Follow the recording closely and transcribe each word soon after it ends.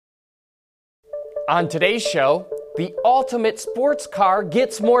On today's show, the ultimate sports car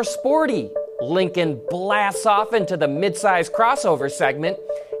gets more sporty. Lincoln blasts off into the midsize crossover segment,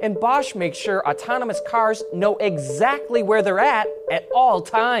 and Bosch makes sure autonomous cars know exactly where they're at all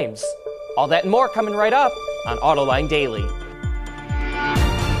times. All that and more coming right up on Autoline Daily.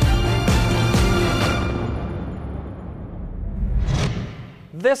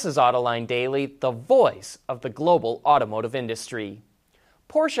 This is Autoline Daily, the voice of the global automotive industry.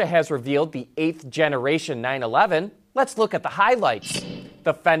 Porsche has revealed the 8th generation 911. Let's look at the highlights.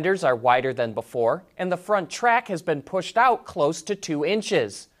 The fenders are wider than before, and the front track has been pushed out close to 2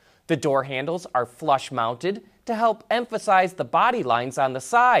 inches. The door handles are flush mounted to help emphasize the body lines on the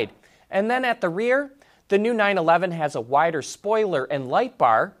side. And then at the rear, the new 911 has a wider spoiler and light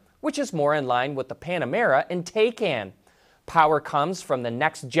bar, which is more in line with the Panamera and Taycan. Power comes from the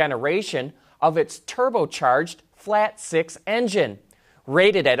next generation of its turbocharged flat 6 engine.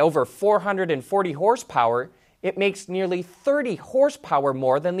 Rated at over 440 horsepower, it makes nearly 30 horsepower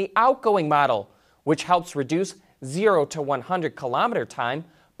more than the outgoing model, which helps reduce 0 to 100 kilometer time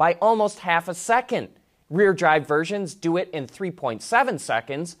by almost half a second. Rear drive versions do it in 3.7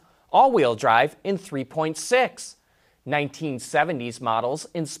 seconds, all-wheel drive in 3.6. 1970s models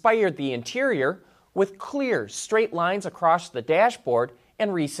inspired the interior with clear, straight lines across the dashboard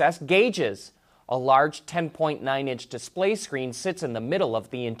and recessed gauges. A large 10.9-inch display screen sits in the middle of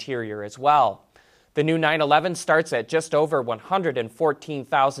the interior as well. The new 911 starts at just over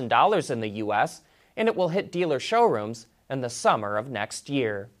 $114,000 in the U.S., and it will hit dealer showrooms in the summer of next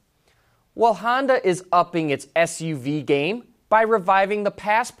year. Well, Honda is upping its SUV game by reviving the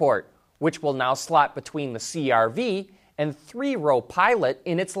Passport, which will now slot between the CR-V and 3-row Pilot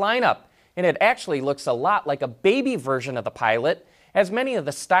in its lineup. And it actually looks a lot like a baby version of the Pilot, as many of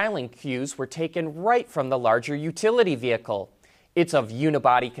the styling cues were taken right from the larger utility vehicle. It's of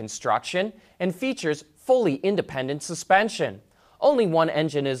unibody construction and features fully independent suspension. Only one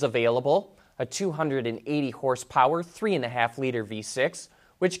engine is available, a 280 horsepower 3.5-liter V6,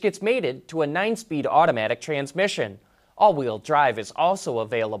 which gets mated to a 9-speed automatic transmission. All-wheel drive is also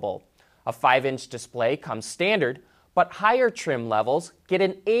available. A 5-inch display comes standard, but higher trim levels get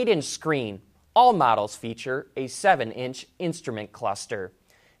an 8-inch screen. All models feature a 7-inch instrument cluster.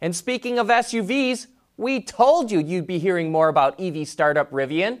 And speaking of SUVs, we told you you'd be hearing more about EV startup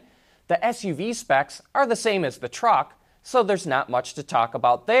Rivian. The SUV specs are the same as the truck, so there's not much to talk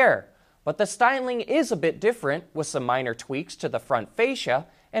about there. But the styling is a bit different, with some minor tweaks to the front fascia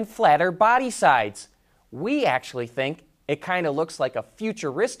and flatter body sides. We actually think it kind of looks like a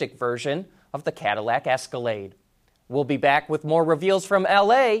futuristic version of the Cadillac Escalade. We'll be back with more reveals from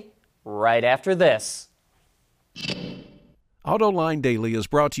LA right after this. Autoline Daily is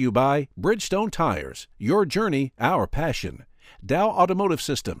brought to you by Bridgestone Tires, your journey, our passion. Dow Automotive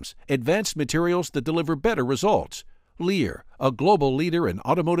Systems, advanced materials that deliver better results. Lear, a global leader in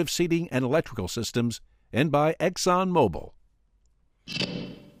automotive seating and electrical systems. And by ExxonMobil.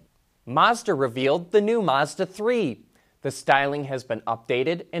 Mazda revealed the new Mazda 3. The styling has been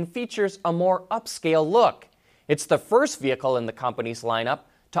updated and features a more upscale look. It's the first vehicle in the company's lineup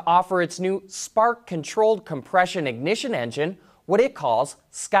to offer its new spark-controlled compression ignition engine, what it calls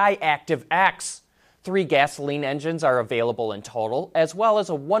SkyActiv X. 3 gasoline engines are available in total, as well as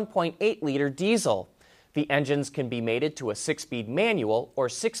a 1.8-liter diesel. The engines can be mated to a 6-speed manual or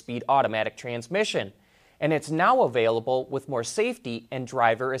 6-speed automatic transmission, and it's now available with more safety and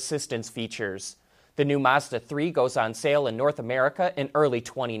driver assistance features. The new Mazda 3 goes on sale in North America in early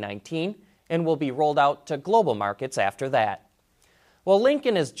 2019 and will be rolled out to global markets after that. Well,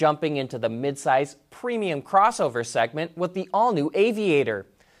 Lincoln is jumping into the midsize premium crossover segment with the all-new Aviator.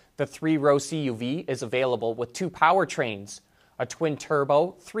 The 3-row CUV is available with 2 powertrains, a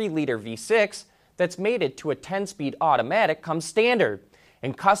twin-turbo 3-liter V6 that's mated to a 10-speed automatic comes standard,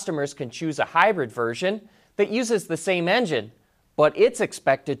 and customers can choose a hybrid version that uses the same engine, but it's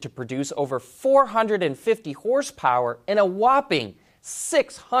expected to produce over 450 horsepower and a whopping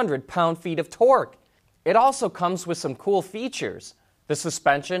 600 pound-feet of torque. It also comes with some cool features. The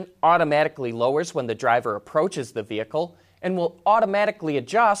suspension automatically lowers when the driver approaches the vehicle and will automatically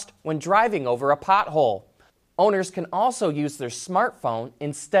adjust when driving over a pothole. Owners can also use their smartphone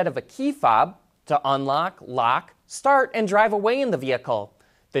instead of a key fob to unlock, lock, start, and drive away in the vehicle.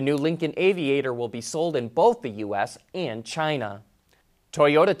 The new Lincoln Aviator will be sold in both the U.S. and China.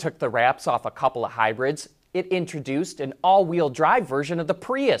 Toyota took the wraps off a couple of hybrids. It introduced an all-wheel drive version of the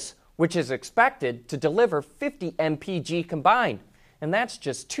Prius, which is expected to deliver 50 mpg combined, and that's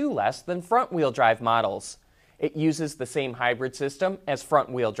just 2 less than front-wheel drive models. It uses the same hybrid system as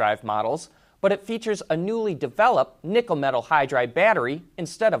front-wheel drive models, but it features a newly developed nickel metal hydride battery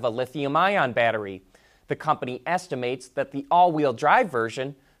instead of a lithium-ion battery. The company estimates that the all-wheel drive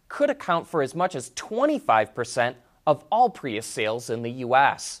version could account for as much as 25% of all Prius sales in the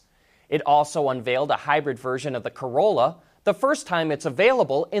U.S. It also unveiled a hybrid version of the Corolla, the first time it's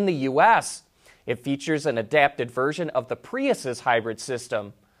available in the U.S. It features an adapted version of the Prius's hybrid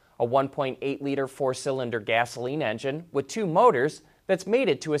system, a 1.8-liter four-cylinder gasoline engine with two motors that's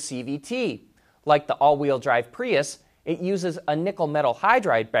mated to a CVT. Like the all-wheel drive Prius, it uses a nickel metal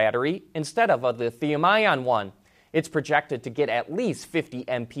hydride battery instead of a lithium-ion one. It's projected to get at least 50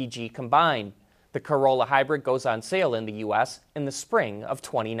 mpg combined. The Corolla Hybrid goes on sale in the U.S. in the spring of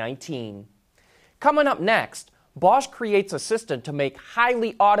 2019. Coming up next, Bosch creates a system to make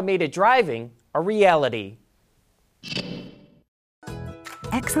highly automated driving a reality.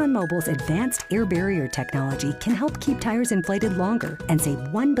 ExxonMobil's advanced air barrier technology can help keep tires inflated longer and save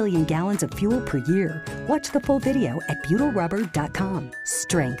 1 billion gallons of fuel per year. Watch the full video at ButylRubber.com.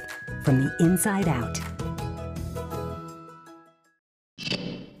 Strength from the inside out.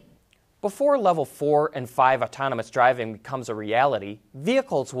 Before Level 4 and 5 autonomous driving becomes a reality,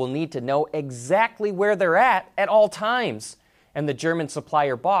 vehicles will need to know exactly where they're at all times. And the German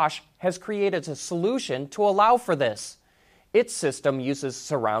supplier Bosch has created a solution to allow for this. Its system uses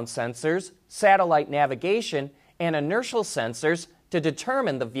surround sensors, satellite navigation, and inertial sensors to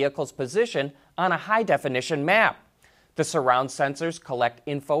determine the vehicle's position on a high-definition map. The surround sensors collect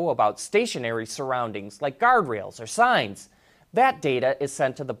info about stationary surroundings like guardrails or signs. That data is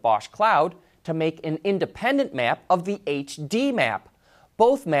sent to the Bosch cloud to make an independent map of the HD map.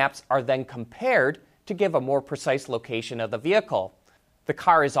 Both maps are then compared to give a more precise location of the vehicle. The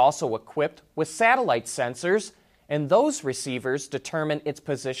car is also equipped with satellite sensors, and those receivers determine its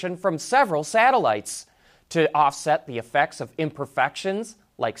position from several satellites. To offset the effects of imperfections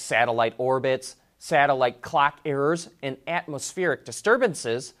like satellite orbits, satellite clock errors, and atmospheric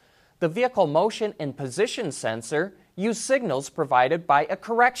disturbances, the vehicle motion and position sensor use signals provided by a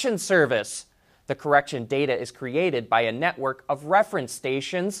correction service. The correction data is created by a network of reference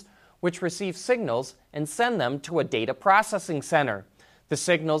stations which receive signals and send them to a data processing center. The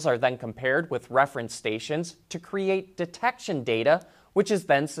signals are then compared with reference stations to create detection data, which is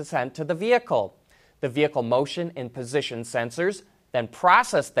then sent to the vehicle. The vehicle motion and position sensors then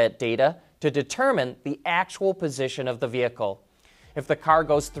process that data to determine the actual position of the vehicle. If the car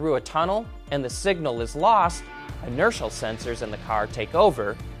goes through a tunnel and the signal is lost, inertial sensors in the car take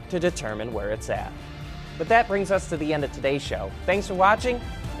over to determine where it's at. But that brings us to the end of today's show. Thanks for watching,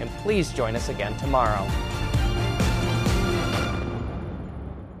 and please join us again tomorrow.